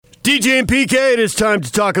DJ and PK, it is time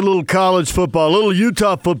to talk a little college football, a little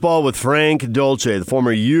Utah football with Frank Dolce, the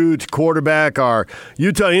former Ute quarterback, our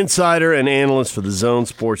Utah insider and analyst for the Zone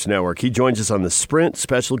Sports Network. He joins us on the Sprint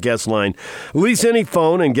special guest line. Lease any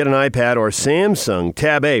phone and get an iPad or Samsung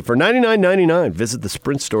Tab A for $99.99. Visit the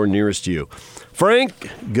Sprint store nearest you.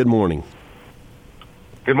 Frank, good morning.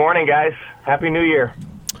 Good morning, guys. Happy New Year.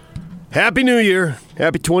 Happy New Year.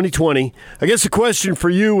 Happy 2020. I guess the question for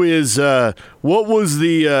you is, what was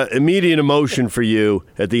the immediate emotion for you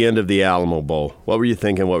at the end of the Alamo Bowl? What were you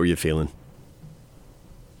thinking? What were you feeling?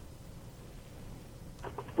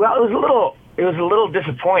 Well, it was a little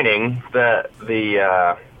disappointing the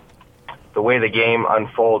way the game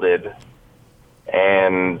unfolded,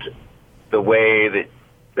 and the way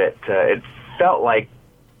that it felt like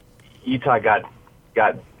Utah got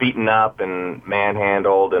beaten up and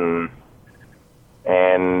manhandled, and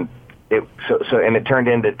it turned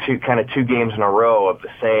into two games in a row of the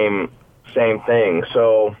same thing.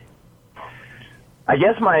 So I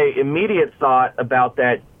guess my immediate thought about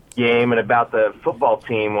that game and about the football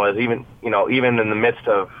team was, even in the midst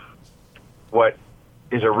of what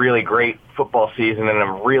is a really great football season and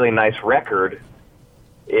a really nice record,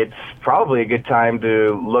 it's probably a good time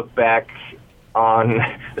to look back on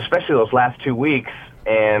especially those last 2 weeks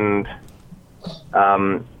and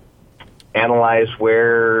analyze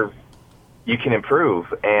where you can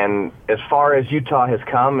improve. And as far as Utah has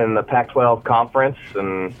come in the Pac-12 conference,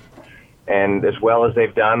 and as well as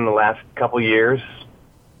they've done in the last couple years,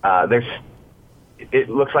 it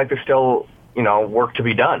looks like there's still work to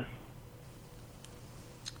be done.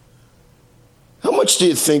 How much do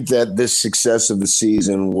you think that this success of the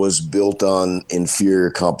season was built on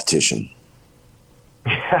inferior competition?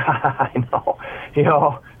 I know.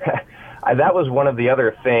 That was one of the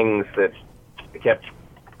other things that kept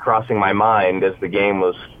crossing my mind as the game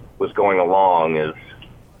was going along. Is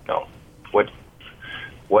what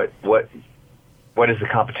is the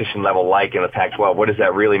competition level like in the Pac-12? What does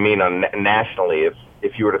that really mean nationally?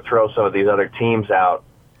 If you were to throw some of these other teams out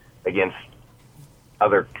against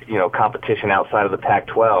other competition outside of the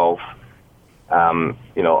Pac-12,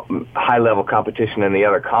 high level competition in the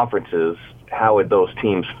other conferences, how would those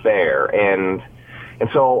teams fare? And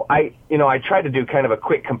so I tried to do kind of a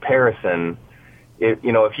quick comparison.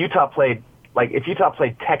 If Utah played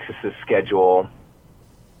Texas's schedule,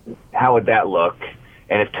 how would that look?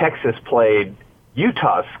 And if Texas played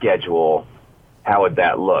Utah's schedule, how would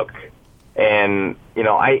that look? And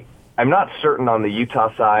I'm not certain on the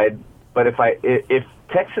Utah side, but if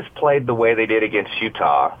Texas played the way they did against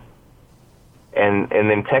Utah, and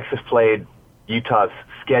then Texas played Utah's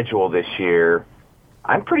schedule this year,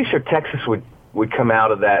 I'm pretty sure Texas would come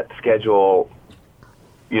out of that schedule,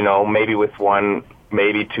 maybe with one,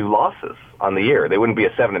 maybe two losses on the year. They wouldn't be a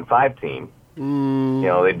 7-5 team.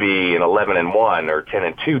 They'd be an 11-1 or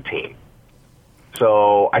 10-2 team.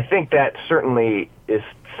 So I think that certainly is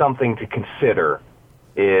something to consider,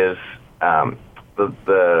 is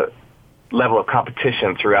the level of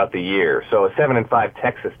competition throughout the year. So a 7-5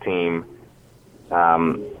 Texas team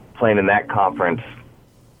playing in that conference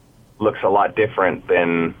looks a lot different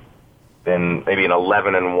than maybe an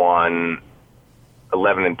 11-1,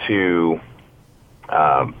 11-2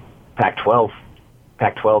 Pac-12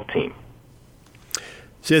 team.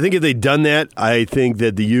 See, I think if they'd done that, I think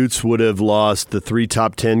that the Utes would have lost the 3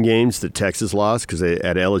 top 10 games that Texas lost, because they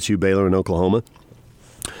at LSU, Baylor, and Oklahoma.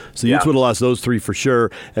 So the Utes would have lost those 3 for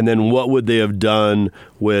sure. And then what would they have done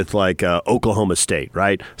with Oklahoma State,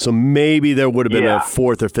 right? So maybe there would have been a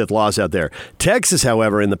 4th or 5th loss out there. Texas,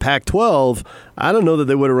 however, in the Pac-12, I don't know that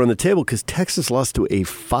they would have run the table, because Texas lost to a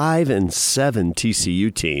 5-7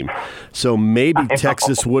 TCU team. So maybe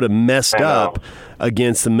Texas would have messed up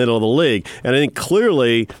against the middle of the league. And I think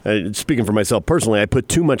clearly, speaking for myself personally, I put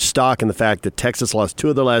too much stock in the fact that Texas lost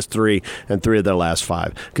 2 of their last 3 and 3 of their last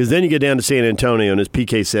 5. Because then you get down to San Antonio, and as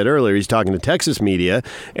PK said earlier, he's talking to Texas media,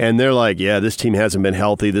 and they're like, yeah, this team hasn't been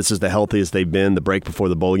healthy. This is the healthiest they've been. The break before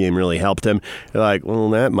the bowl game really helped him. They're like, well,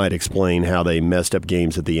 that might explain how they messed up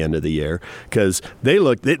games at the end of the year, because they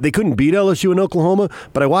couldn't beat LSU and Oklahoma,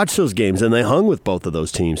 but I watched those games, and they hung with both of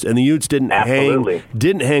those teams. And the Utes didn't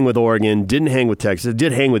hang with Oregon, didn't hang with Texas,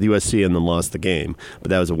 did hang with USC, and then lost the game. But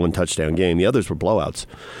that was a 1-touchdown game. The others were blowouts.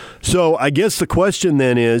 So I guess the question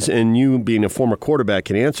then is, and you being a former quarterback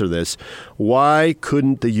can answer this, why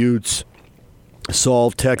couldn't the Utes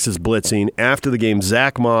solve Texas blitzing after the game?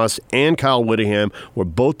 Zach Moss and Kyle Whittingham were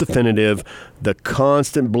both definitive. The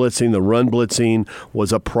constant blitzing, the run blitzing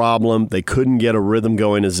was a problem. They couldn't get a rhythm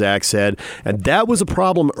going, as Zach said. And that was a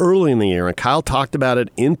problem early in the year. And Kyle talked about it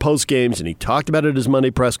in post games, and he talked about it at his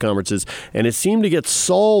Monday press conferences. And it seemed to get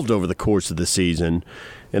solved over the course of the season.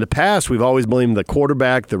 In the past, we've always blamed the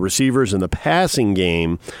quarterback, the receivers, and the passing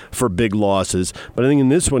game for big losses. But I think in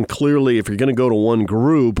this one, clearly, if you're going to go to one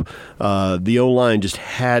group, the O-line just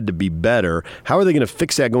had to be better. How are they going to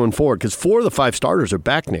fix that going forward? Because 4 of the 5 starters are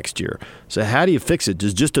back next year. So how do you fix it?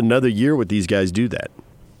 Does just another year with these guys do that?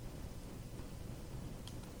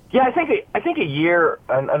 Yeah, I think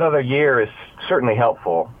another year is certainly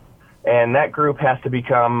helpful, and that group has to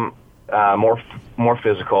become more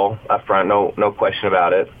physical up front. No question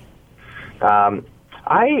about it. But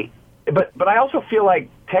I also feel like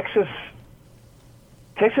Texas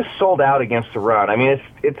sold out against the run. I mean,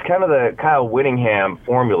 it's kind of the Kyle Whittingham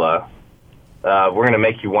formula. We're going to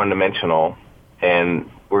make you one-dimensional,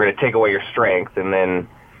 and we're going to take away your strength, and then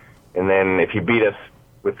if you beat us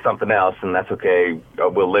with something else, and that's okay,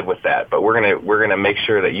 we'll live with that. But we're gonna make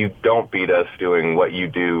sure that you don't beat us doing what you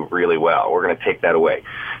do really well. We're gonna take that away.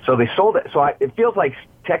 So they sold it. So it feels like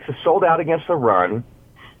Texas sold out against the run,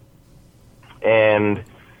 and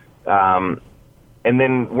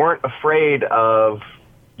then weren't afraid of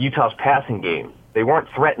Utah's passing game. They weren't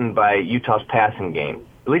threatened by Utah's passing game.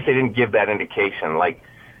 At least they didn't give that indication. Like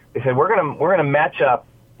they said, we're gonna match up.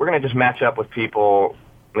 We're gonna just match up with people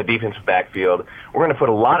in the defensive backfield. We're going to put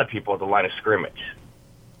a lot of people at the line of scrimmage,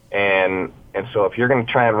 and so if you're going to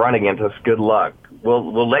try and run against us, good luck.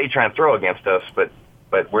 We'll let you try and throw against us, but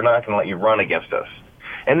we're not going to let you run against us.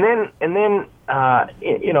 And then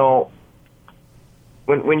you know,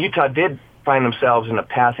 when Utah did find themselves in a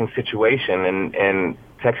passing situation, and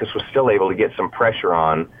Texas was still able to get some pressure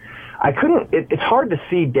on, it's hard to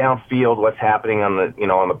see downfield what's happening on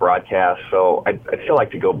the broadcast. So I'd still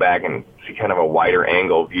like to go back and see kind of a wider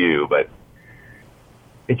angle view, but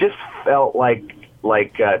it just felt like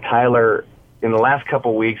Tyler in the last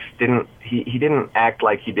couple weeks he didn't act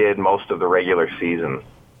like he did most of the regular season,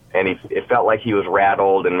 and it felt like he was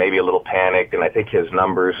rattled and maybe a little panicked. And I think his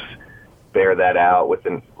numbers bear that out with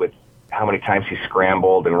how many times he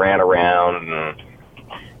scrambled and ran around.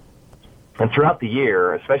 And throughout the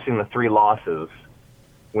year, especially in the 3 losses,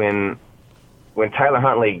 when Tyler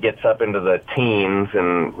Huntley gets up into the teens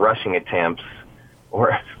in rushing attempts,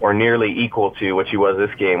 or nearly equal to what he was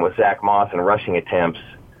this game with Zach Moss in rushing attempts,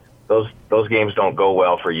 those games don't go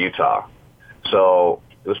well for Utah. So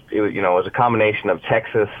it was a combination of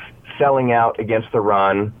Texas selling out against the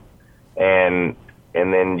run, and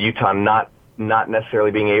then Utah not necessarily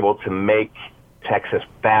being able to make Texas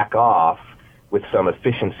back off with some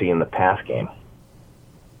efficiency in the pass game.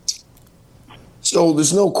 So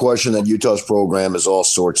there's no question that Utah's program is all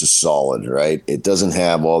sorts of solid, right? It doesn't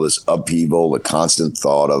have all this upheaval, the constant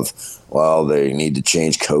thought of, well, they need to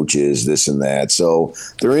change coaches, this and that. So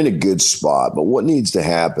they're in a good spot. But what needs to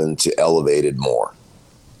happen to elevate it more?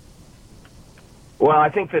 Well, I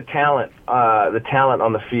think the talent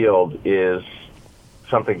on the field is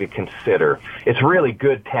something to consider. It's really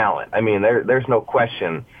good talent. I mean, there's no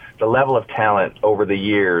question. The level of talent over the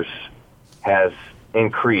years has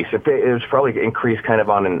increased. It was probably increased kind of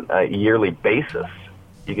on a yearly basis.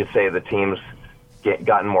 You could say the team's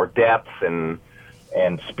gotten more depth and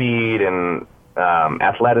speed and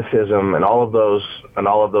athleticism and all of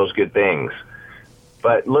those good things.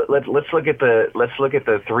 But let's look at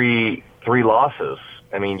the three losses.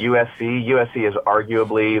 I mean, USC is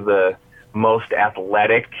arguably the most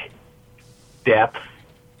athletic depth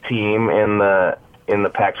team in the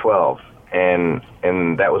Pac-12, and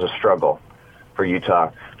that was a struggle for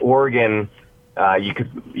Utah. Oregon, you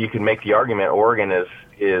could make the argument Oregon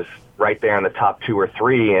is right there in the top 2 or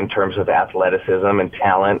 3 in terms of athleticism and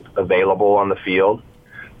talent available on the field,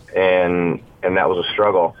 and that was a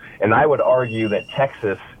struggle. And I would argue that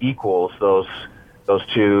Texas equals those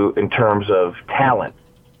two in terms of talent,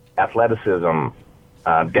 athleticism,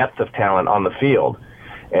 depth of talent on the field,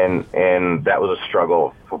 and that was a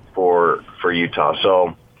struggle for Utah.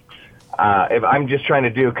 So if I'm just trying to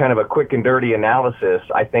do kind of a quick and dirty analysis,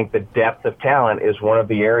 I think the depth of talent is one of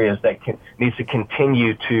the areas that needs to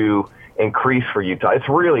continue to increase for Utah. It's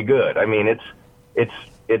really good. I mean, it's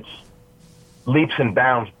leaps and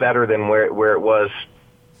bounds better than where it was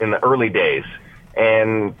in the early days,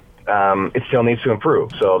 and it still needs to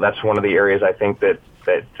improve. So that's one of the areas I think that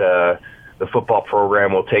the football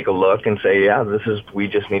program will take a look and say, yeah, we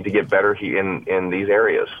just need to get better in these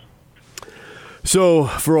areas. So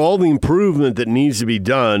for all the improvement that needs to be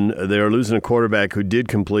done, they're losing a quarterback who did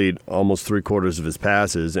complete almost 3/4 of his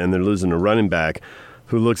passes, and they're losing a running back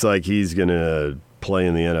who looks like he's going to play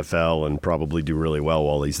in the NFL and probably do really well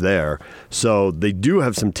while he's there. So they do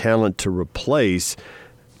have some talent to replace.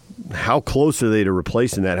 How close are they to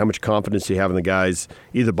replacing that? How much confidence do you have in the guys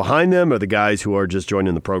either behind them or the guys who are just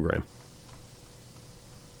joining the program?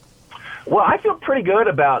 Well, I feel pretty good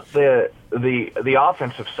about the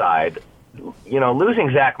offensive side.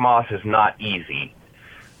 Losing Zach Moss is not easy,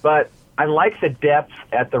 but I like the depth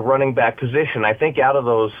at the running back position. I think out of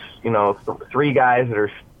those, three guys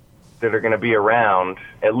that are going to be around,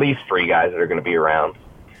 at least three guys that are going to be around,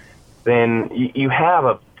 then you have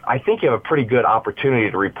a pretty good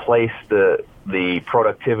opportunity to replace the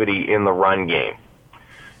productivity in the run game.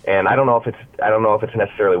 And I don't know if it's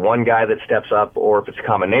necessarily one guy that steps up or if it's a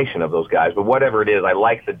combination of those guys, but whatever it is, I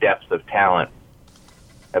like the depth of talent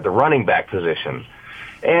at the running back position.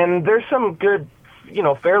 And there's some good,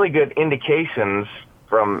 fairly good indications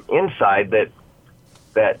from inside that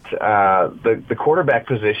the quarterback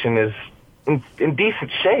position is in decent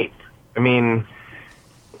shape. I mean,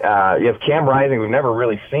 you have Cam Rising, we've never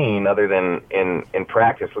really seen other than in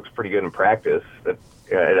practice. Looks pretty good in practice.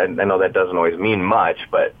 I know that doesn't always mean much,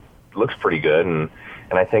 but it looks pretty good, and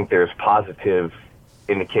I think there's positive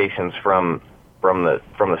indications from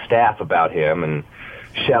the staff about him, and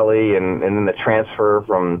Shelley, and then the transfer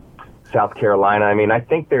from South Carolina. I mean, I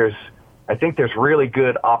think there's really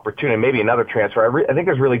good opportunity. Maybe another transfer. I think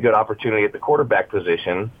there's really good opportunity at the quarterback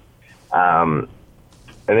position. I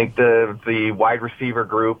think the wide receiver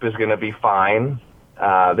group is going to be fine.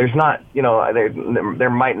 There's not, there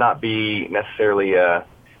might not be necessarily a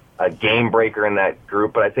game breaker in that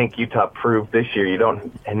group, but I think Utah proved this year you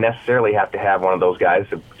don't necessarily have to have one of those guys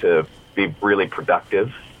to be really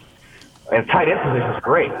productive. And tight end position is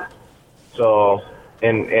great. So,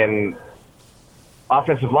 and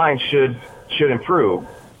offensive line should improve,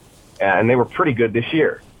 and they were pretty good this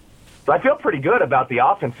year. So I feel pretty good about the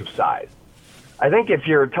offensive side. I think if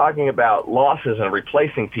you're talking about losses and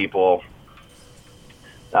replacing people,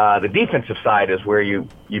 the defensive side is where you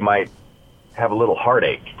might have a little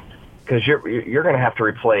heartache, because you're going to have to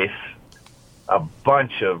replace a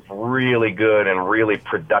bunch of really good and really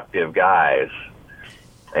productive guys,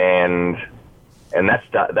 and that's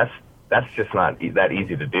just not that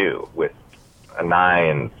easy to do with Anai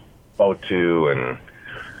and Botu and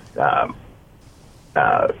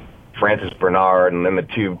Francis Bernard, and then the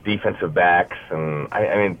two defensive backs. And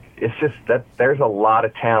I mean, it's just that there's a lot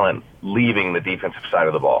of talent leaving the defensive side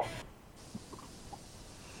of the ball.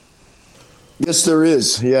 Yes, there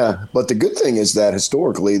is. Yeah. But the good thing is that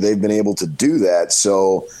historically they've been able to do that.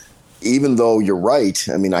 So even though you're right,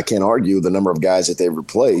 I mean, I can't argue the number of guys that they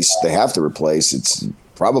have to replace. It's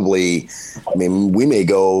probably, I mean, we may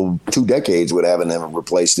go 2 decades with having them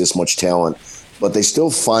replace this much talent, but they still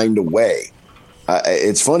find a way.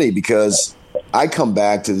 It's funny because I come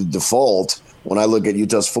back to the default. When I look at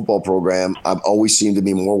Utah's football program, I always seem to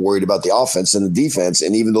be more worried about the offense than the defense.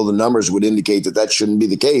 And even though the numbers would indicate that shouldn't be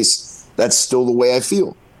the case, that's still the way I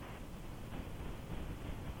feel.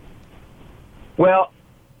 Well,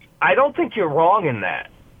 I don't think you're wrong in that.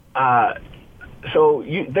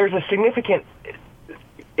 There's a significant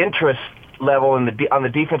interest level on the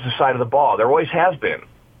defensive side of the ball. There always has been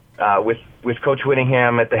with Coach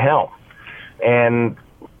Whittingham at the helm. And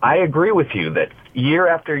I agree with you that year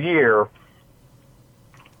after year,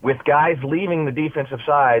 with guys leaving the defensive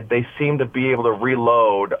side, they seem to be able to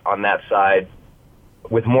reload on that side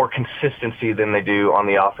with more consistency than they do on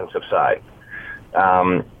the offensive side.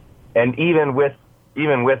 And even with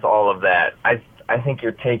all of that, I think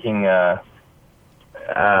you're taking a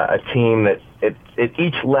team that at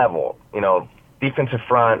each level, defensive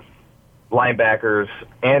front, linebackers,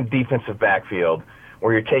 and defensive backfield,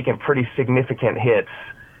 where you're taking pretty significant hits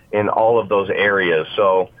in all of those areas.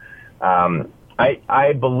 So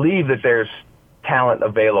I believe that there's talent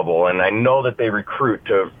available, and I know that they recruit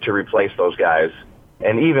to replace those guys.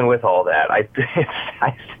 And even with all that, I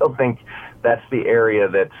still think that's the area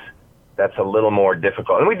that's a little more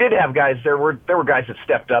difficult. And we did have guys. There were guys that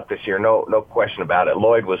stepped up this year, no question about it.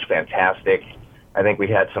 Lloyd was fantastic. I think we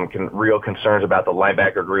had some real concerns about the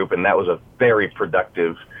linebacker group, and that was a very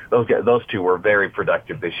productive. Those two were very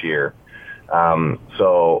productive this year.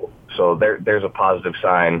 So there's a positive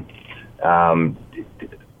sign.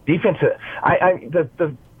 Defensive.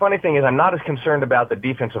 The funny thing is, I'm not as concerned about the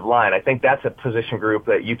defensive line. I think that's a position group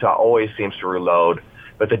that Utah always seems to reload.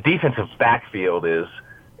 But the defensive backfield is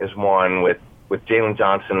one with Jalen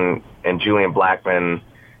Johnson and Julian Blackman.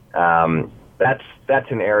 That's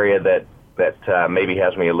an area that maybe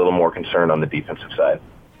has me a little more concerned on the defensive side.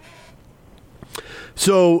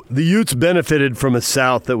 So the Utes benefited from a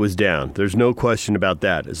South that was down. There's no question about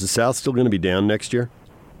that. Is the South still going to be down next year?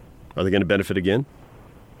 Are they going to benefit again?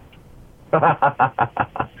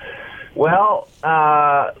 Well,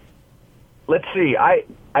 let's see. I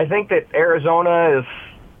think that Arizona is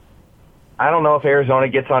 – I don't know if Arizona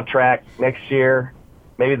gets on track next year.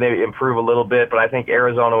 they improve a little bit, but I think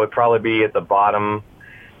Arizona would probably be at the bottom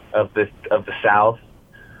of the South.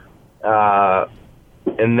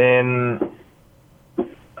 And then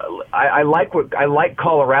I like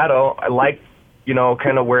Colorado. I like,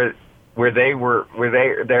 kind of where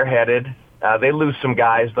they're headed. They lose some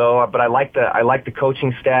guys though, but I like the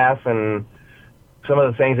coaching staff and some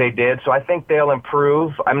of the things they did. So I think they'll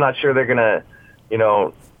improve. I'm not sure they're going to,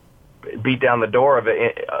 beat down the door of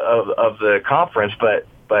the conference, but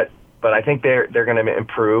I think they're going to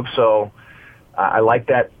improve. So I like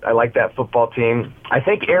that. I like that football team. I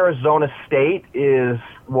think Arizona State is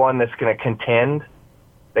one that's going to contend.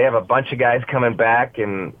 They have a bunch of guys coming back,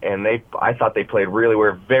 and I thought they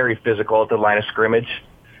were very physical at the line of scrimmage,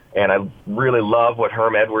 and I really love what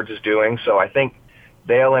Herm Edwards is doing. So I think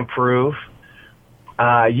they'll improve.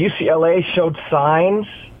 UCLA showed signs,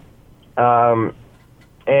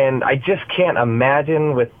 and I just can't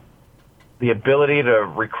imagine with the ability to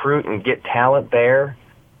recruit and get talent there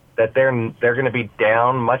that they're going to be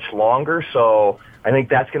down much longer. So I think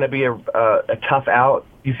that's going to be a tough out.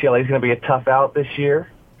 UCLA is going to be a tough out this year.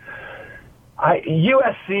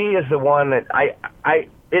 USC is the one that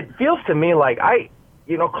it feels to me like Clay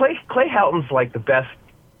Helton's like the best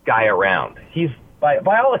guy around. He's by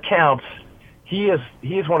all accounts, he is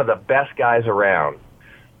one of the best guys around.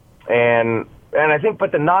 And I think,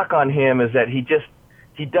 but the knock on him is that he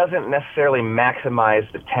doesn't necessarily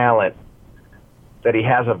maximize the talent that he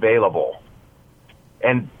has available.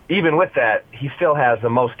 And even with that, he still has the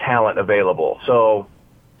most talent available. So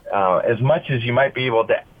as much as you might be able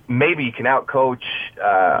to, maybe you can outcoach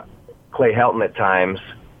Clay Helton at times,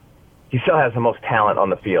 he still has the most talent on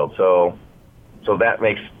the field. So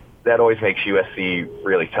that always makes USC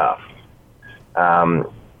really tough. And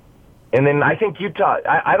then I think Utah,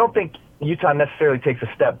 I don't think Utah necessarily takes a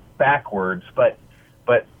step backwards, but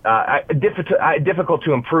difficult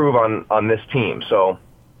to improve on this team. So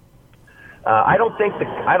I don't think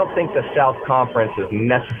the South Conference is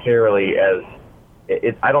necessarily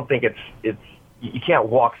I don't think it's you can't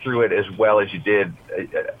walk through it as well as you did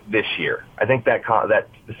this year. I think that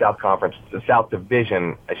the South Conference, the South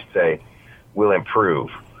Division, I should say, will improve.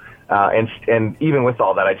 And even with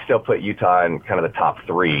all that, I'd still put Utah in kind of the top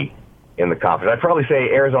three in the conference. I'd probably say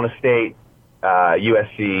Arizona State,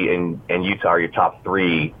 USC, and Utah are your top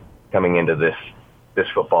three coming into this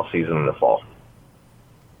football season in the fall.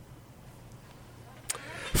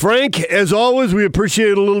 Frank, as always, we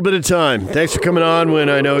appreciate a little bit of time. Thanks for coming on when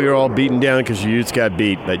I know you're all beaten down because your Utes got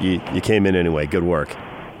beat, but you came in anyway. Good work.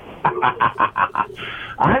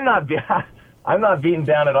 I'm not beaten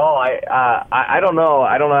down at all. I don't know.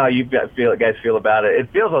 I don't know how you guys feel about it. It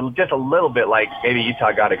feels just a little bit like maybe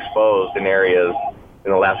Utah got exposed in areas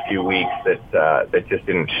in the last few weeks that just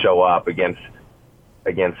didn't show up against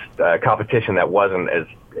competition that wasn't as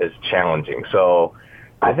challenging. So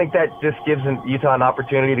I think that just gives Utah an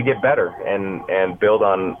opportunity to get better and build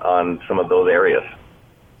on some of those areas.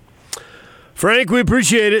 Frank, we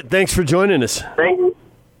appreciate it. Thanks for joining us.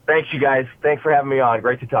 Thanks, you guys. Thanks for having me on.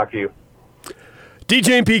 Great to talk to you.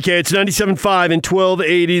 DJ and PK, it's 97.5 and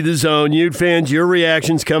 1280 The Zone. Ute fans, your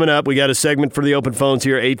reactions coming up. We got a segment for the open phones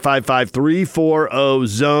here,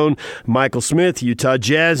 855-340-ZONE. Michael Smith, Utah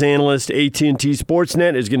Jazz analyst, AT&T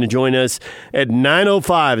Sportsnet, is going to join us at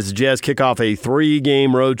 9:05 as the Jazz kick off a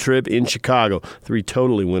 3-game road trip in Chicago. 3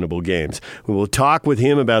 totally winnable games. We will talk with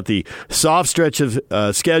him about the soft stretch of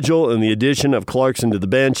schedule and the addition of Clarkson to the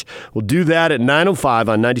bench. We'll do that at 9:05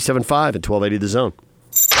 on 97.5 and 1280 The Zone.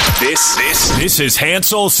 This is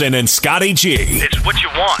Hans Olsen and Scotty G. It's what you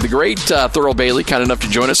want. The great Thurl Bailey, kind enough to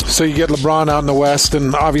join us. So you get LeBron out in the West,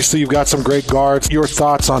 and obviously you've got some great guards. Your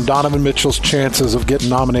thoughts on Donovan Mitchell's chances of getting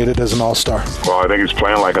nominated as an All-Star? Well, I think he's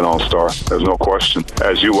playing like an All-Star. There's no question.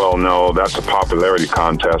 As you well know, that's a popularity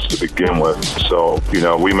contest to begin with. So,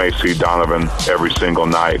 we may see Donovan every single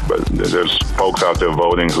night, but there's folks out there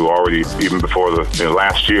voting who already, even before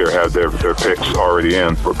last year, had their picks already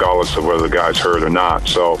in, regardless of whether the guy's hurt or not.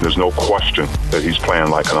 So there's no question that he's playing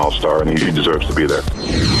like an all-star, and he deserves to be there.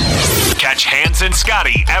 Catch Hans and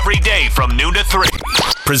Scotty every day from noon to 3.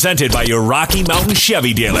 Presented by your Rocky Mountain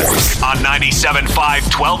Chevy dealers on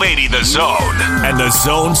 97.5, 1280 The Zone and The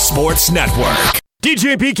Zone Sports Network.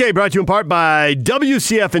 DJ and PK brought to you in part by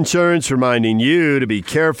WCF Insurance, reminding you to be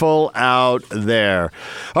careful out there.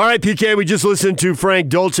 All right, PK, we just listened to Frank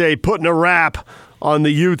Dolce putting a wrap on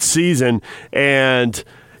the Utes season, and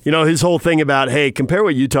his whole thing about, hey, compare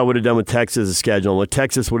what Utah would have done with Texas' schedule and what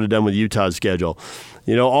Texas would have done with Utah's schedule.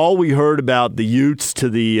 All we heard about the Utes to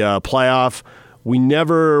the playoff, we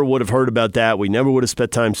never would have heard about that. We never would have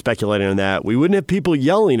spent time speculating on that. We wouldn't have people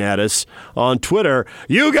yelling at us on Twitter,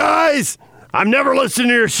 you guys I'm never listening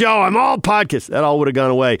to your show. I'm all podcast. That all would have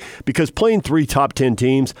gone away because playing 3 top 10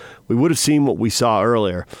 teams, we would have seen what we saw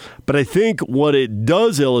earlier. But I think what it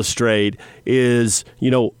does illustrate is,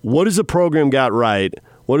 what has the program got right?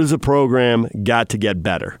 What has the program got to get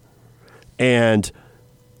better? And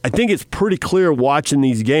I think it's pretty clear watching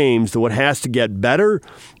these games that what has to get better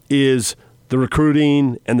is the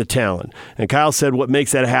recruiting and the talent. And Kyle said what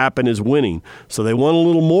makes that happen is winning. So they won a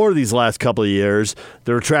little more these last couple of years.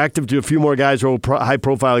 They're attractive to a few more guys who are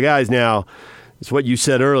high-profile guys now. It's what you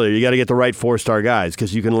said earlier. You got to get the right 4-star guys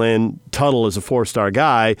because you can land Tuttle as a 4-star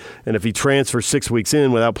guy, and if he transfers 6 weeks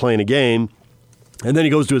in without playing a game, and then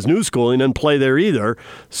he goes to his new school and doesn't play there either,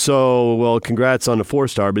 so, well, congrats on the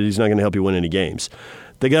 4-star, but he's not going to help you win any games.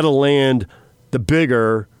 They got to land the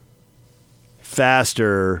bigger,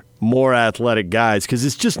 faster, more athletic guys because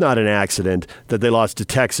it's just not an accident that they lost to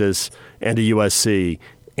Texas and to USC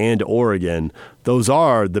and Oregon. Those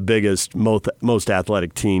are the biggest, most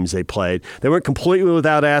athletic teams they played. They weren't completely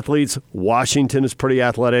without athletes. Washington is pretty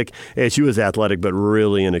athletic. ASU is athletic but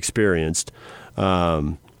really inexperienced.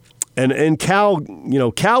 And Cal,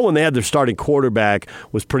 Cal, when they had their starting quarterback,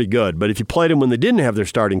 was pretty good. But if you played them when they didn't have their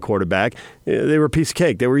starting quarterback, they were a piece of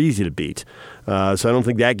cake. They were easy to beat. So I don't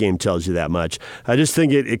think that game tells you that much. I just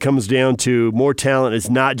think it comes down to more talent. It's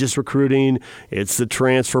not just recruiting. It's the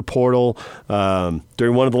transfer portal.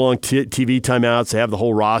 During one of the long TV timeouts, they have the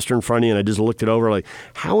whole roster in front of you, and I just looked it over like,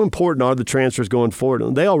 how important are the transfers going forward?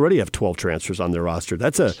 And they already have 12 transfers on their roster.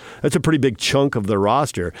 That's a pretty big chunk of their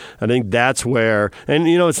roster. I think that's where, and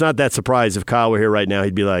it's not that surprised if Kyle were here right now,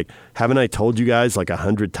 he'd be like, haven't I told you guys like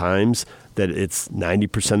 100 times that it's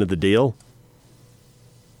 90% of the deal?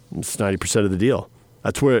 It's 90% of the deal.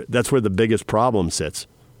 That's where the biggest problem sits.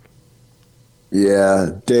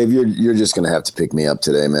 Yeah, Dave, you're just going to have to pick me up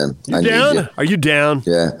today, man. You down? Are you down?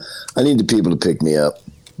 Yeah, I need the people to pick me up.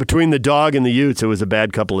 Between the dog and the Utes, it was a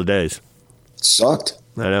bad couple of days. Sucked.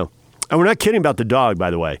 I know. And we're not kidding about the dog,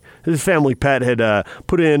 by the way. His family pet had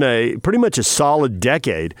put in pretty much a solid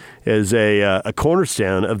decade as a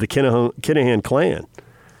cornerstone of the Kinahan clan.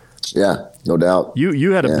 Yeah, no doubt.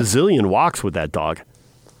 You had a bazillion walks with that dog.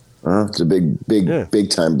 It's a big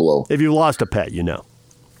time blow. If you lost a pet,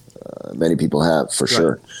 many people have, for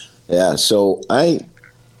sure. Yeah, so I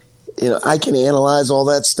can analyze all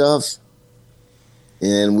that stuff,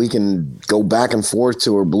 and we can go back and forth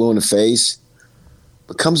till we're blue in the face.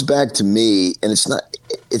 But it comes back to me, and it's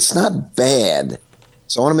not bad.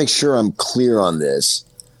 So I want to make sure I'm clear on this.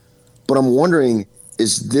 But I'm wondering,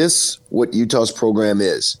 is this what Utah's program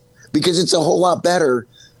is? Because it's a whole lot better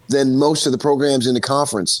than most of the programs in the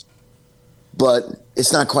conference. But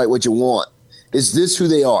it's not quite what you want. Is this who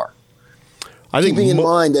they are? Keeping in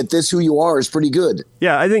mind that this who you are is pretty good.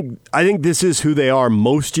 Yeah, I think this is who they are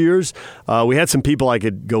most years. We had some people I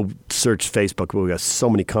could go search Facebook, but we got so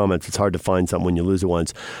many comments. It's hard to find something when you lose it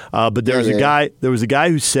once. But there was a guy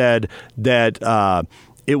who said that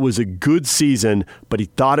it was a good season, but he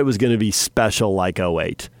thought it was going to be special like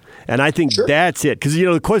 08. And I think that's it. Because,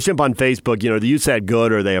 the question up on Facebook, the Utes that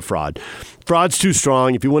good or are they a fraud? Fraud's too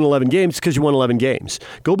strong. If you win 11 games, it's because you won 11 games.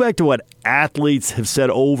 Go back to what athletes have said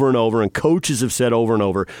over and over and coaches have said over and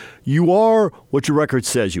over. You are what your record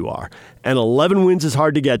says you are. And 11 wins is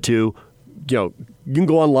hard to get to. You can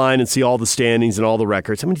go online and see all the standings and all the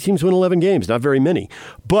records. How many teams win 11 games? Not very many.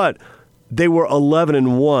 But they were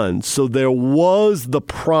 11-1, so there was the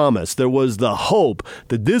promise, there was the hope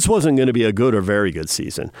that this wasn't going to be a good or very good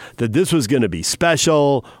season, that this was going to be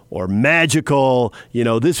special or magical,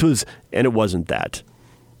 this was, and it wasn't that.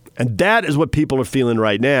 And that is what people are feeling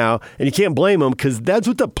right now, and you can't blame them because that's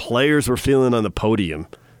what the players were feeling on the podium.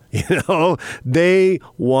 They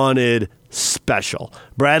wanted special.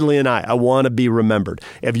 Bradley and I want to be remembered.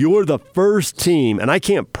 If you're the first team, and I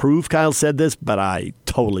can't prove Kyle said this, but I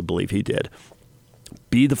totally believe he did,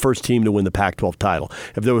 be the first team to win the Pac-12 title.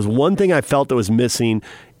 If there was one thing I felt that was missing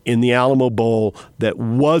in the Alamo Bowl that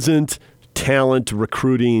wasn't talent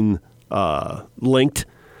recruiting linked,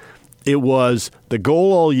 it was the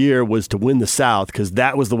goal all year was to win the South because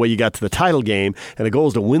that was the way you got to the title game, and the goal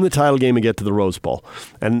is to win the title game and get to the Rose Bowl.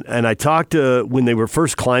 And I talked to when they were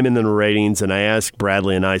first climbing in the ratings, and I asked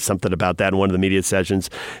Bradley and I something about that in one of the media sessions.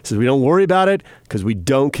 He said, we don't worry about it because we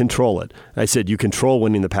don't control it. And I said, you control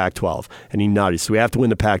winning the Pac-12. And he nodded. So we have to win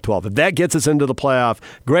the Pac-12. If that gets us into the playoff,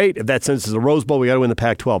 great. If that sends us to the Rose Bowl, we got to win the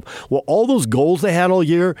Pac-12. Well, all those goals they had all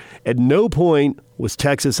year, at no point was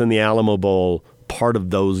Texas and the Alamo Bowl part of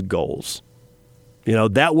those goals.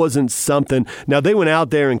 That wasn't something. Now, they went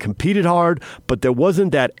out there and competed hard, but there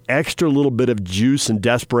wasn't that extra little bit of juice and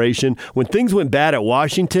desperation. When things went bad at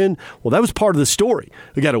Washington, well, that was part of the story.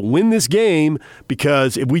 We got to win this game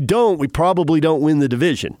because if we don't, we probably don't win the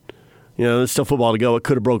division. There's still football to go. It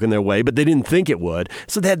could have broken their way, but they didn't think it would.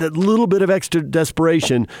 So they had that little bit of extra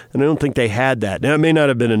desperation, and I don't think they had that. Now, it may not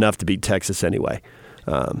have been enough to beat Texas anyway.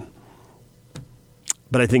 But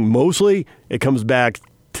I think mostly it comes back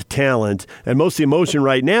to talent, and most of the emotion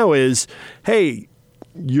right now is, hey,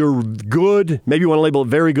 you're good. Maybe you want to label it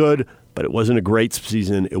very good, but it wasn't a great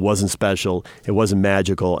season. It wasn't special. It wasn't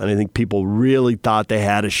magical, and I think people really thought they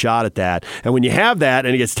had a shot at that. And when you have that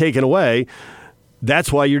and it gets taken away,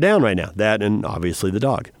 that's why you're down right now. That and obviously the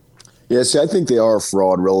dog. Yeah, see, I think they are a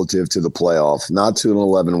fraud relative to the playoff, not to an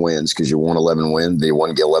 11 wins because you won 11 wins. They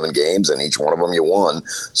won 11 games, and each one of them you won,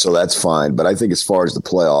 so that's fine. But I think as far as the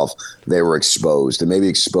playoff, they were exposed, and maybe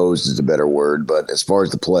exposed is a better word. But as far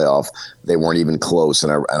as the playoff, they weren't even close,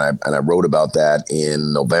 and I wrote about that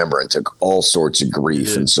in November and took all sorts of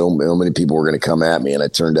grief, and so many people were going to come at me, and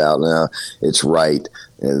it turned out, no, it's right,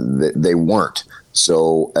 they weren't.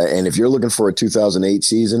 So, and if you're looking for a 2008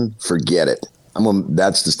 season, forget it.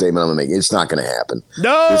 That's the statement I'm going to make. It's not going to happen.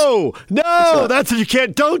 No, that's what you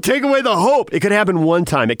can't. Don't take away the hope. It could happen one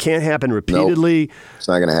time. It can't happen repeatedly. Nope, it's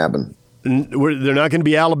not going to happen. They're not going to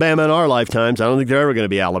be Alabama in our lifetimes. I don't think they're ever going to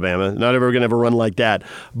be Alabama. Not ever going to have a run like that.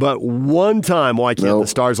 But one time, why can't the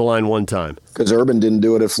stars align one time? Because Urban didn't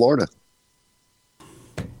do it at Florida.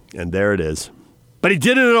 And there it is. But he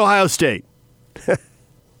did it at Ohio State.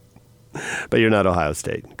 But you're not Ohio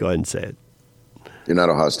State. Go ahead and say it. You're not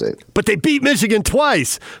Ohio State. But they beat Michigan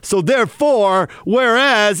twice. So therefore,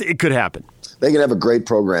 whereas it could happen. They could have a great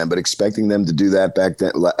program, but expecting them to do that back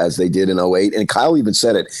then as they did in 2008. And Kyle even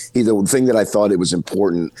said it. The thing that I thought it was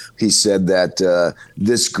important, he said that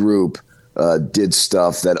this group did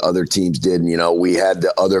stuff that other teams did. We had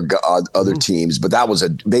the other teams, but that was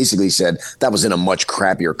basically said that was in a much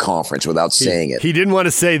crappier conference without saying it. He didn't want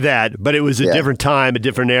to say that, but it was a different time, a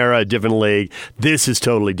different era, a different league. This is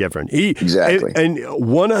totally different. Exactly. And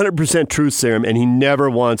 100% truth serum, and he never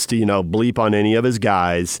wants to, bleep on any of his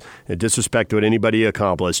guys and disrespect what anybody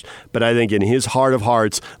accomplished. But I think in his heart of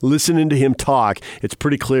hearts, listening to him talk, it's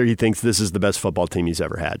pretty clear he thinks this is the best football team he's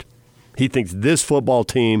ever had. He thinks this football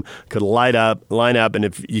team could line up, and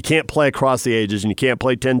if you can't play across the ages and you can't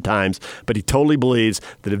play 10 times, but he totally believes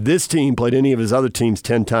that if this team played any of his other teams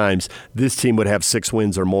 10 times, this team would have 6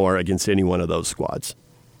 wins or more against any one of those squads.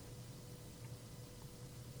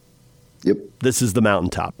 Yep. This is the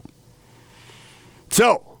mountaintop.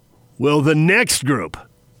 So, will the next group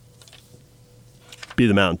be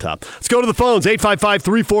the mountaintop? Let's go to the phones,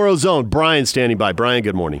 855-340-ZONE. Brian standing by. Brian,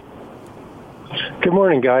 good morning. Good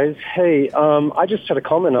morning, guys. Hey, I just had a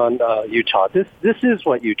comment on Utah. This is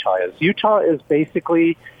what Utah is. Utah is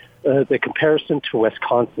basically the comparison to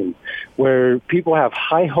Wisconsin, where people have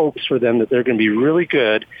high hopes for them that they're going to be really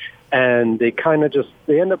good, and they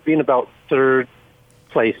end up being about third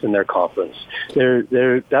place in their conference.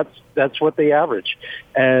 That's what they average.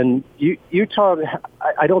 And Utah,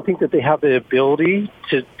 I don't think that they have the ability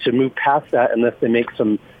to move past that unless they make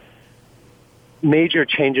some major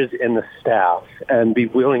changes in the staff and be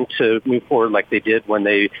willing to move forward like they did when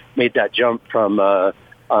they made that jump from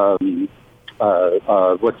Ron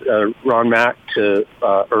Mack to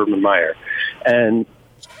Urban Meyer.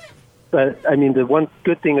 But I mean, the one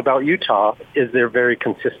good thing about Utah is they're very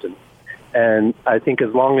consistent. And I think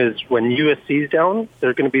as long as when USC is down,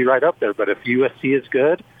 they're going to be right up there. But if USC is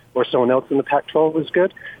good or someone else in the Pac-12 is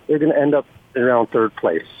good, they're going to end up around third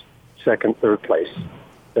place, third place.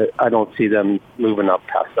 I don't see them moving up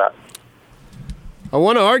past that. I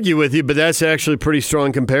want to argue with you, but that's actually a pretty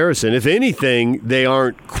strong comparison. If anything, they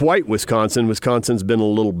aren't quite Wisconsin. Wisconsin's been a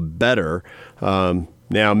little better.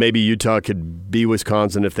 Now, maybe Utah could be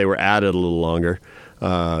Wisconsin if they were at it a little longer.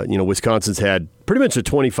 Wisconsin's had pretty much a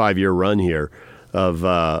 25-year run here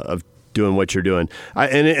of doing what you're doing.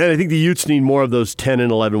 And I think the Utes need more of those 10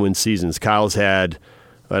 and 11 win seasons. Kyle's had,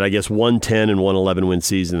 I guess, 110 and 111 win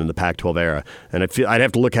season in the Pac-12 era. And I'd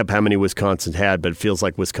have to look up how many Wisconsin had, but it feels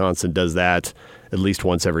like Wisconsin does that at least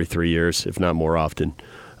once every 3 years, if not more often.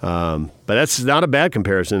 But that's not a bad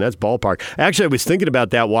comparison. That's ballpark. Actually, I was thinking about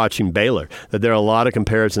that watching Baylor, that there are a lot of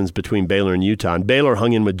comparisons between Baylor and Utah. And Baylor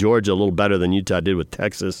hung in with Georgia a little better than Utah did with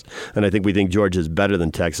Texas. And I think we think Georgia is better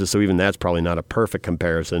than Texas, so even that's probably not a perfect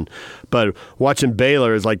comparison. But watching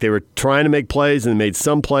Baylor is like they were trying to make plays and made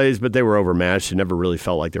some plays, but they were overmatched. It never really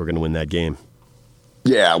felt like they were going to win that game.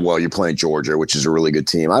 Yeah, well, you're playing Georgia, which is a really good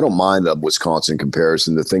team. I don't mind the Wisconsin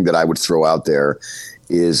comparison. The thing that I would throw out there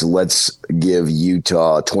is let's give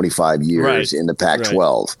Utah 25 years in the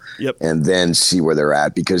Pac-12 and then see where they're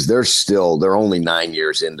at, because they're only 9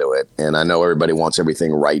 years into it. And I know everybody wants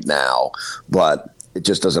everything right now, but it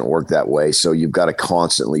just doesn't work that way. So you've got to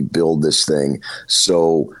constantly build this thing.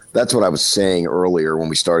 So that's what I was saying earlier when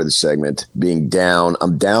we started the segment, being down.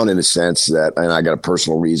 I'm down in a sense that, and I got a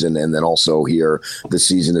personal reason, and then also here the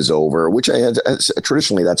season is over, which I had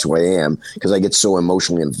traditionally that's who I am, because I get so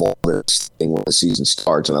emotionally involved in this thing when the season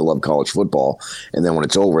starts, and I love college football. And then when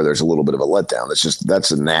it's over, there's a little bit of a letdown.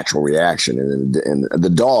 That's a natural reaction, and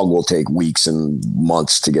the dog will take weeks and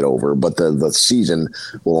months to get over, but the season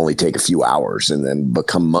will only take a few hours, and then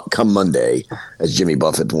come Monday, as Jimmy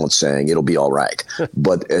Buffett once saying, it'll be all right.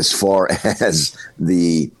 But as far as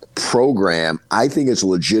the program, I think it's a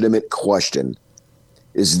legitimate question.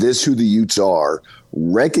 Is this who the Utes are?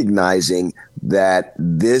 Recognizing that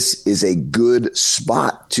this is a good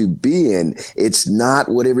spot to be in. It's not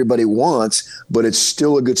what everybody wants, but it's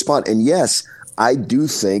still a good spot. And yes, I do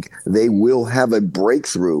think they will have a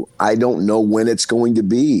breakthrough. I don't know when it's going to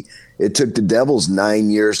be. It took the Devils 9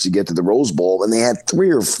 years to get to the Rose Bowl, and they had 3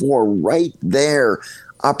 or 4 right there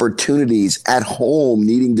opportunities at home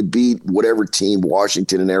needing to beat whatever team,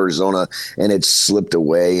 Washington and Arizona, and it slipped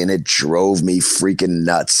away, and it drove me freaking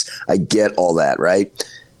nuts. I get all that, right?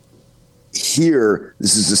 Here,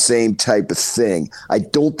 this is the same type of thing. I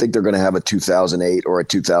don't think they're going to have a 2008 or a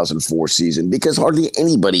 2004 season, because hardly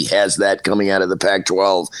anybody has that coming out of the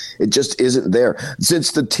Pac-12. It just isn't there.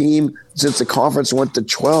 Since the conference went to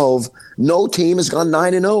 12, no team has gone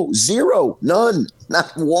 9-0. Zero. None.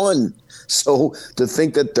 Not one. So to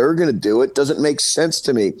think that they're going to do it doesn't make sense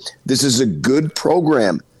to me. This is a good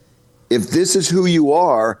program. If this is who you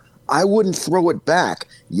are, I wouldn't throw it back.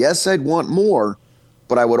 Yes, I'd want more,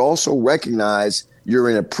 but I would also recognize you're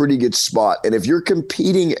in a pretty good spot. And if you're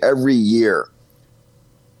competing every year,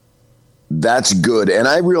 that's good. And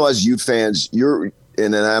I realize Ute fans,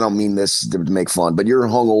 and I don't mean this to make fun, but you're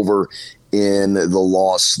hungover in the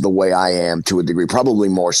loss the way I am to a degree, probably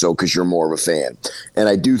more so because you're more of a fan. And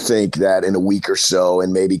I do think that in a week or so,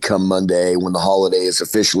 and maybe come Monday when the holiday is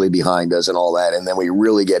officially behind us and all that, and then we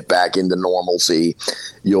really get back into normalcy,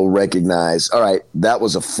 you'll recognize, all right, that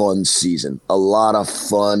was a fun season. A lot of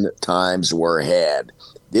fun times were had.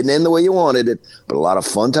 Didn't end the way you wanted it, but a lot of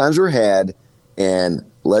fun times were had. And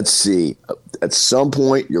let's see, at some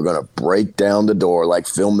point, you're going to break down the door like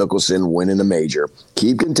Phil Mickelson winning a major.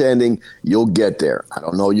 Keep contending. You'll get there. I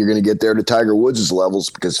don't know you're going to get there to Tiger Woods' levels,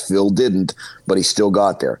 because Phil didn't, but he still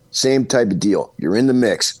got there. Same type of deal. You're in the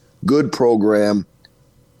mix. Good program.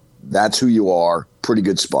 That's who you are. Pretty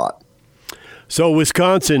good spot. So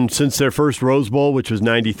Wisconsin, since their first Rose Bowl, which was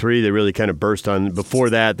 '93, they really kind of burst on. Before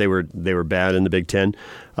that, they were bad in the Big Ten.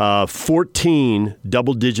 14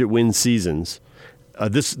 double-digit win seasons.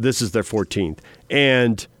 This is their 14th,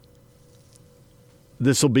 and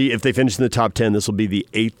this will be, if they finish in the top 10, this will be the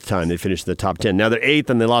 8th time they finish in the top 10. Now they're 8th,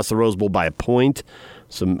 and they lost the Rose Bowl by a point,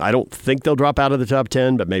 so I don't think they'll drop out of the top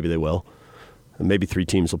 10, but maybe they will. And maybe 3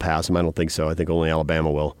 teams will pass them. I don't think so. I think only Alabama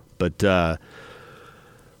will. But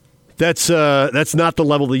that's not the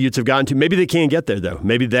level the Utes have gotten to. Maybe they can get there, though.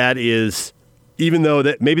 Maybe that is, even though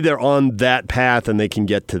that maybe they're on that path and they can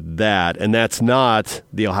get to that, and that's not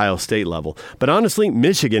the Ohio State level. But honestly,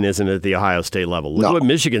 Michigan isn't at the Ohio State level. Look what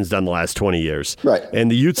Michigan's done the last 20 years. Right. And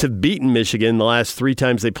the Utes have beaten Michigan the last 3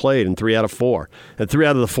 times they played, and 3 out of 4. And 3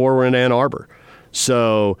 out of the 4 were in Ann Arbor.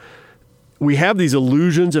 So we have these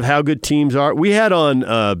illusions of how good teams are. We had on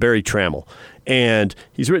Barry Trammell, and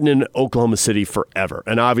he's written in Oklahoma City forever.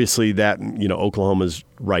 And obviously that, Oklahoma's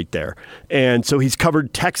right there. And so he's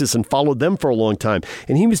covered Texas and followed them for a long time.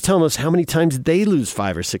 And he was telling us how many times they lose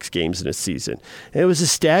 5 or 6 games in a season. And it was a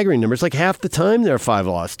staggering number. It's like half the time they're a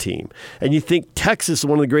 5-loss team. And you think Texas is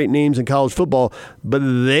one of the great names in college football, but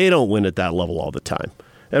they don't win at that level all the time.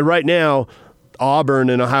 And right now,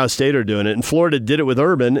 Auburn and Ohio State are doing it. And Florida did it with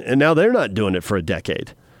Urban, and now they're not doing it for a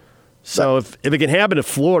decade. So if it can happen to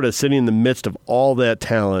Florida sitting in the midst of all that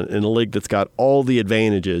talent in a league that's got all the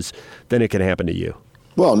advantages, then it can happen to you.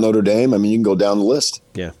 Well, Notre Dame, you can go down the list.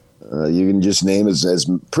 Yeah. You can just name as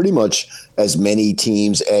pretty much as many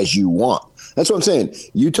teams as you want. That's what I'm saying.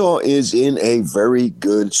 Utah is in a very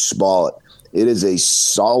good spot. It is a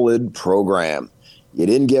solid program. You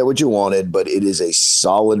didn't get what you wanted, but it is a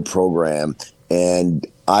solid program. And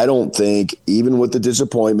I don't think, even with the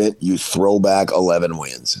disappointment, you throw back 11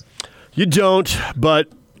 wins. You don't, but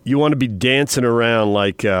you want to be dancing around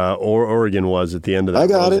like Oregon was at the end of that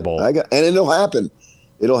Rose Bowl. And it'll happen.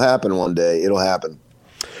 It'll happen one day. It'll happen.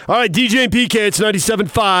 All right, DJ and PK, it's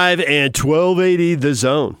 97.5 and 1280 The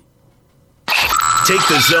Zone. Take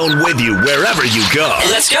the Zone with you wherever you go.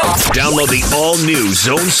 Let's go. Download the all-new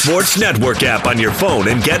Zone Sports Network app on your phone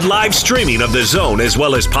and get live streaming of the Zone as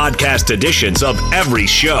well as podcast editions of every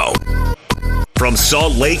show. From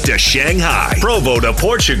Salt Lake to Shanghai, Provo to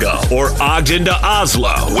Portugal, or Ogden to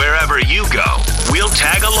Oslo, wherever you go, we'll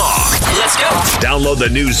tag along. Let's go. Download the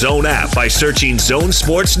new Zone app by searching Zone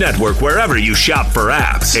Sports Network wherever you shop for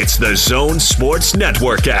apps. It's the Zone Sports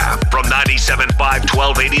Network app from 97.5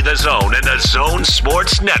 1280 The Zone and the Zone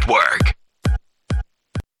Sports Network.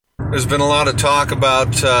 There's been a lot of talk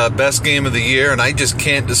about best game of the year, and I just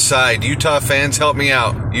can't decide. Utah fans, help me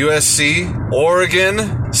out. USC, Oregon,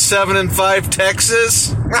 7-5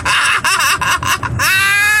 Texas.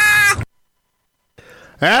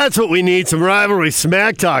 That's what we need, some rivalry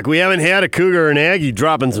smack talk. We haven't had a Cougar or an Aggie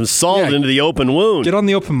dropping some salt into the open wound. Get on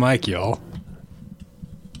the open mic, y'all.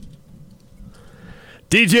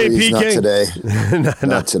 DJ Please, PK.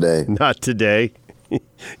 Not today. Not today.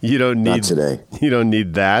 You don't need Not today. You don't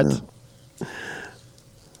need that.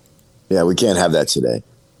 Yeah, we can't have that today.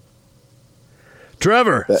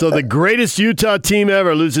 Trevor, so the greatest Utah team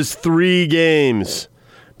ever loses 3 games.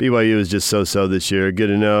 BYU is just so-so this year. Good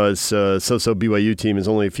to know it's so-so BYU team is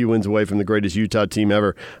only a few wins away from the greatest Utah team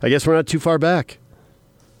ever. I guess we're not too far back.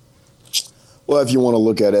 Well, if you want to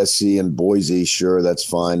look at SC and Boise, sure, that's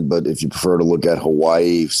fine. But if you prefer to look at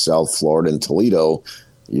Hawaii, South Florida, and Toledo,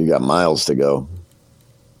 you got miles to go.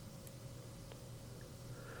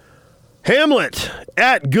 Hamlet,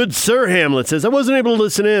 at Good Sir Hamlet, says, I wasn't able to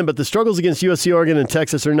listen in, but the struggles against USC, Oregon, and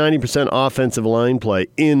Texas are 90% offensive line play,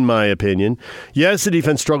 in my opinion. Yes, the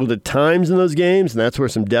defense struggled at times in those games, and that's where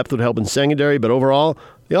some depth would help in secondary, but overall,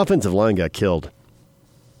 the offensive line got killed.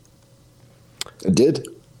 It did.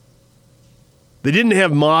 They didn't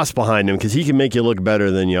have Moss behind him because he can make you look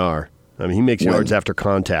better than you are. I mean, he makes yards after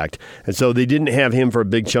contact. And so they didn't have him for a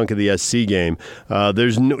big chunk of the SC game.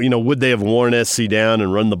 There's no, would they have worn SC down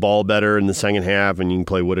and run the ball better in the second half? And you can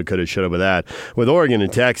play woulda, coulda, shoulda with that. With Oregon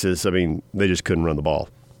and Texas, I mean, they just couldn't run the ball.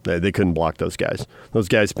 They couldn't block those guys. Those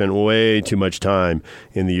guys spent way too much time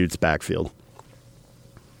in the Utes' backfield.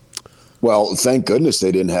 Well, thank goodness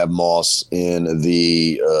they didn't have Moss in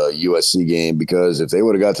the USC game, because if they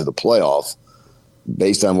would have got to the playoff,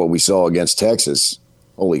 based on what we saw against Texas,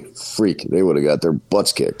 holy freak, they would have got their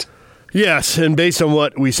butts kicked. Yes, and based on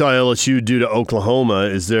what we saw LSU do to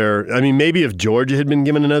Oklahoma, maybe if Georgia had been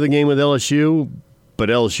given another game with LSU, but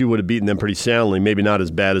LSU would have beaten them pretty soundly, maybe not as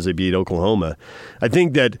bad as they beat Oklahoma. I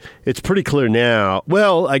think that it's pretty clear now.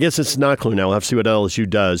 Well, I guess it's not clear now. We'll have to see what LSU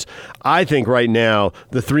does. I think right now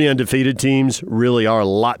the 3 undefeated teams really are a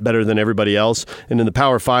lot better than everybody else. And in the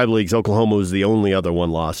Power 5 leagues, Oklahoma was the only other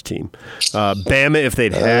one-loss team. Bama, if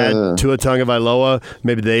they'd had Tua Tagovailoa,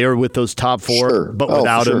 maybe they are with those top 4. Sure. But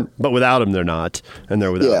without him, they're not. And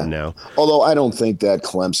they're without him now. Although I don't think that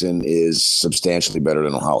Clemson is substantially better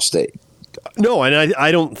than Ohio State. No, and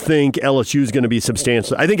I don't think LSU is going to be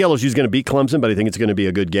substantial. I think LSU is going to beat Clemson, but I think it's going to be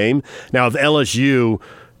a good game. Now, if LSU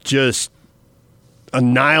just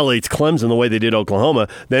annihilates Clemson the way they did Oklahoma,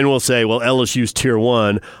 then we'll say, well, LSU's Tier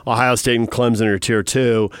 1, Ohio State and Clemson are Tier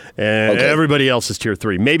 2, and everybody else is Tier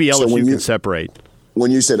 3. Maybe LSU can separate.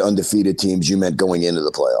 When you said undefeated teams, you meant going into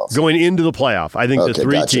the playoff. Going into the playoff. I think the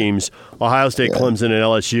 3 teams, Ohio State, Clemson, and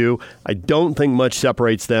LSU, I don't think much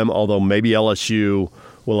separates them, although maybe LSU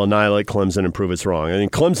will annihilate Clemson and prove it's wrong. I mean,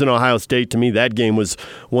 Clemson, Ohio State, to me, that game was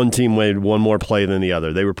one team made one more play than the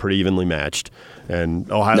other. They were pretty evenly matched. And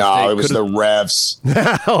Ohio State it was the refs.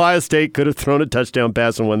 Ohio State could have thrown a touchdown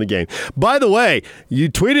pass and won the game. By the way,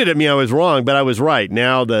 you tweeted at me I was wrong, but I was right.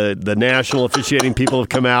 Now the national officiating people have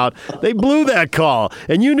come out. They blew that call,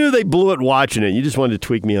 and you knew they blew it watching it. You just wanted to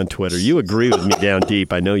tweak me on Twitter. You agree with me down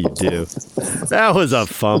deep. I know you do. That was a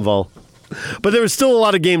fumble. But there was still a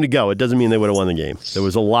lot of game to go. It doesn't mean they would have won the game. There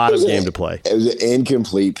was a lot of game to play. It was an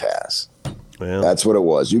incomplete pass. Well, that's what it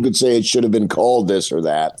was. You could say it should have been called this or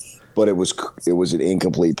that, but it was an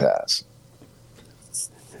incomplete pass.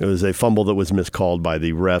 It was a fumble that was miscalled by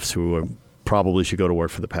the refs, who probably should go to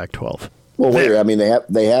work for the Pac-12. Well, wait. I mean, they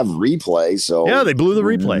have replay, so yeah, they blew the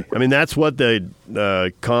replay. I mean, that's what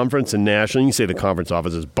the conference and national. You can say the conference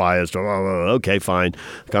office is biased. Okay, fine.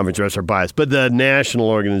 The conference refs are biased, but the national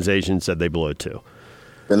organization said they blew it too.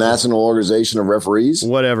 The National Organization of Referees?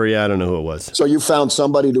 Whatever, yeah, I don't know who it was. So you found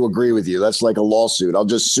somebody to agree with you. That's like a lawsuit. I'll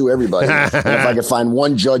just sue everybody. And if I can find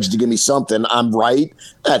one judge to give me something, I'm right.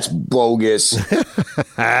 That's bogus.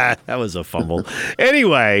 That was a fumble.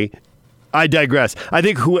 Anyway, I digress. I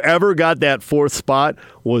think whoever got that 4th spot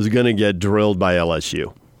was going to get drilled by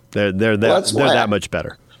LSU. They're that much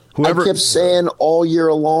better. I kept saying all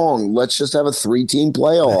year long, let's just have a 3-team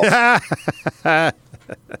playoff.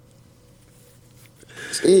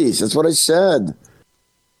 Jeez, that's what I said.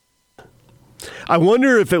 I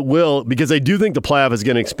wonder if it will, because I do think the playoff is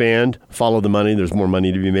going to expand. Follow the money. There's more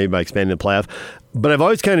money to be made by expanding the playoff. But I've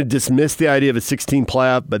always kind of dismissed the idea of a 16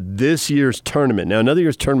 playoff. But this year's tournament, now another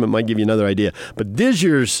year's tournament might give you another idea. But this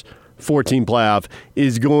year's 14 playoff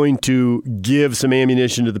is going to give some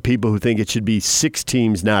ammunition to the people who think it should be 6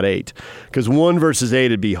 teams, not 8. Because 1 versus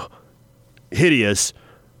 8 would be hideous,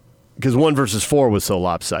 because 1 versus 4 was so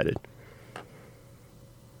lopsided.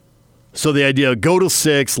 So the idea, go to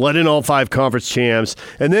 6, let in all 5 conference champs,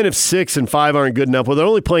 and then if 6 and 5 aren't good enough, well, they're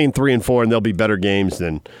only playing 3 and 4, and they'll be better games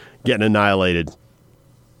than getting annihilated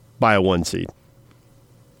by a 1 seed.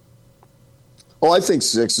 Oh, I think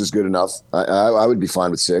 6 is good enough. I would be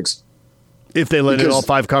fine with 6. If they let in all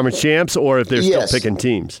 5 conference champs, or if they're still picking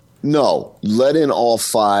teams? No, let in all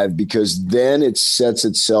 5, because then it sets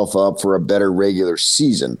itself up for a better regular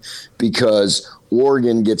season, because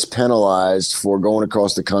Oregon gets penalized for going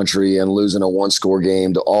across the country and losing a 1-score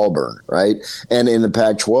game to Auburn, right? And in the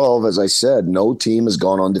Pac-12, as I said, no team has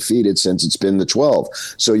gone undefeated since it's been the 12.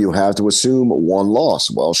 So you have to assume 1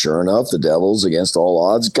 loss. Well, sure enough, the Devils, against all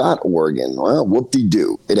odds, got Oregon. Well,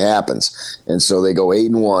 whoop-de-doo. It happens. And so they go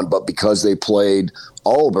 8-1, but because they played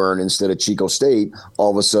Auburn instead of Chico State, all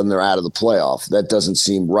of a sudden they're out of the playoff. That doesn't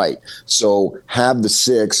seem right. So have the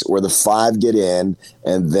 6 or the 5 get in,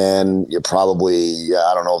 and then you probably,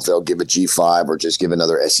 I don't know if they'll give a G5 or just give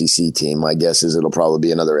another SEC team. My guess is it'll probably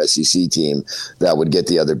be another SEC team that would get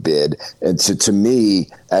the other bid. And to me,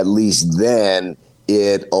 at least then,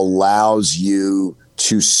 it allows you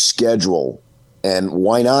to schedule. And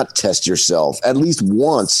why not test yourself at least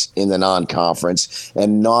once in the non-conference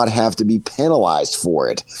and not have to be penalized for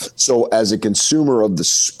it? So as a consumer of the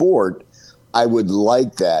sport, I would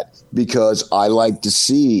like that, because I like to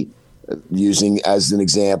see, using as an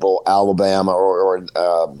example, Alabama or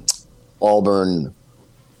Auburn.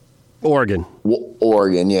 Oregon.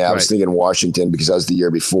 Oregon, yeah. I was thinking Washington because that was the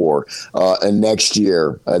year before. And next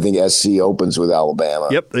year, I think SC opens with Alabama.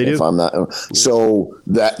 Yep, they do. If I'm not, so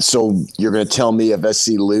you're going to tell me if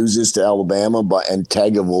SC loses to Alabama, and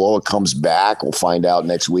Tagovailoa comes back, we'll find out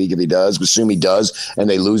next week if he does. We assume he does, and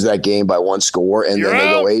they lose that game by 1 score, and then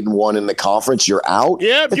they go 8-1 in the conference. You're out.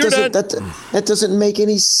 Yep, you're done. That doesn't make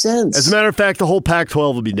any sense. As a matter of fact, the whole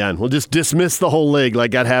Pac-12 will be done. We'll just dismiss the whole league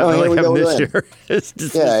like that happened this year.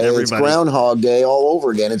 It's Groundhog Day all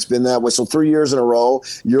over again. It's been that way. So 3 years in a row,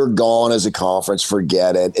 you're gone as a conference.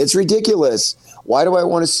 Forget it. It's ridiculous. Why do I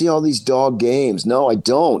want to see all these dog games? No, I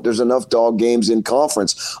don't. There's enough dog games in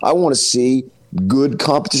conference. I want to see good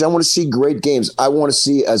competition. I want to see great games. I want to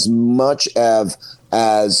see as much as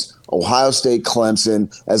Ohio State,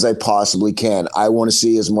 Clemson as I possibly can. I want to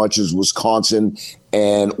see as much as Wisconsin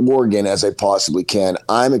and Oregon as I possibly can.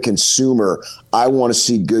 I'm a consumer. I want to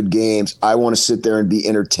see good games. I want to sit there and be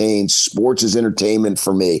entertained. Sports is entertainment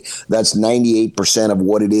for me. That's 98% of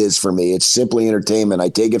what it is for me. It's simply entertainment. I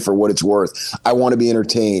take it for what it's worth. I want to be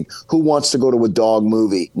entertained. Who wants to go to a dog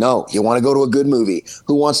movie? No. You want to go to a good movie.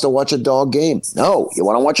 Who wants to watch a dog game? No. You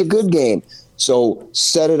want to watch a good game. So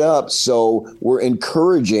set it up so we're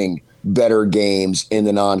encouraging better games in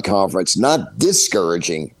the non-conference, not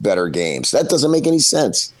discouraging better games. That doesn't make any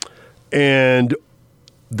sense. And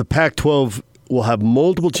the Pac-12 will have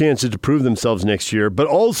multiple chances to prove themselves next year, but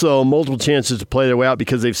also multiple chances to play their way out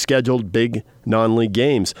because they've scheduled big non-league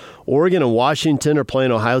games. Oregon and Washington are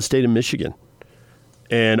playing Ohio State and Michigan.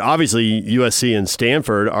 And obviously, USC and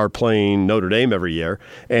Stanford are playing Notre Dame every year,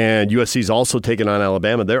 and USC is also taking on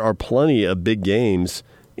Alabama. There are plenty of big games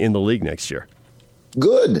in the league next year.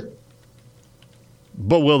 Good.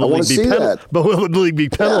 But will the league be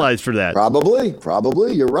penalized for that?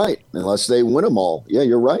 Probably. You're right. Unless they win them all. Yeah,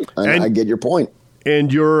 you're right. I get your point.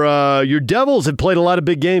 And your Devils have played a lot of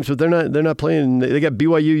big games, but they're not playing. They got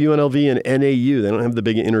BYU, UNLV, and NAU. They don't have the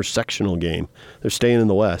big intersectional game. They're staying in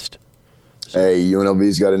the West. Hey,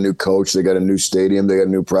 UNLV's got a new coach. They got a new stadium. They got a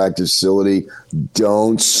new practice facility.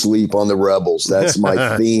 Don't sleep on the Rebels. That's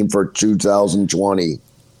my theme for 2020.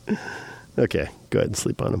 Okay, go ahead and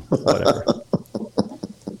sleep on them. Whatever.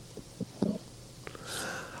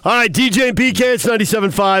 All right, DJ and PK, it's 97.5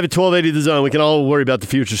 at 1280 The Zone. We can all worry about the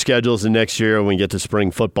future schedules and next year when we get to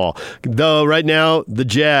spring football. Though right now, the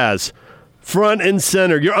Jazz, front and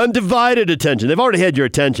center, your undivided attention. They've already had your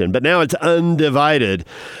attention, but now it's undivided.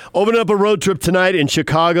 Open up a road trip tonight in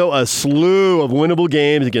Chicago, a slew of winnable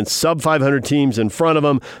games against sub-500 teams in front of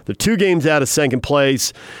them. They're 2 games out of second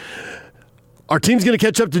place. Our team's going to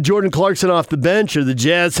catch up to Jordan Clarkson off the bench, or the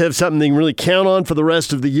Jazz have something they can really count on for the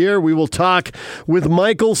rest of the year. We will talk with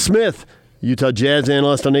Michael Smith, Utah Jazz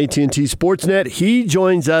analyst on AT&T Sportsnet. He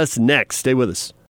joins us next. Stay with us.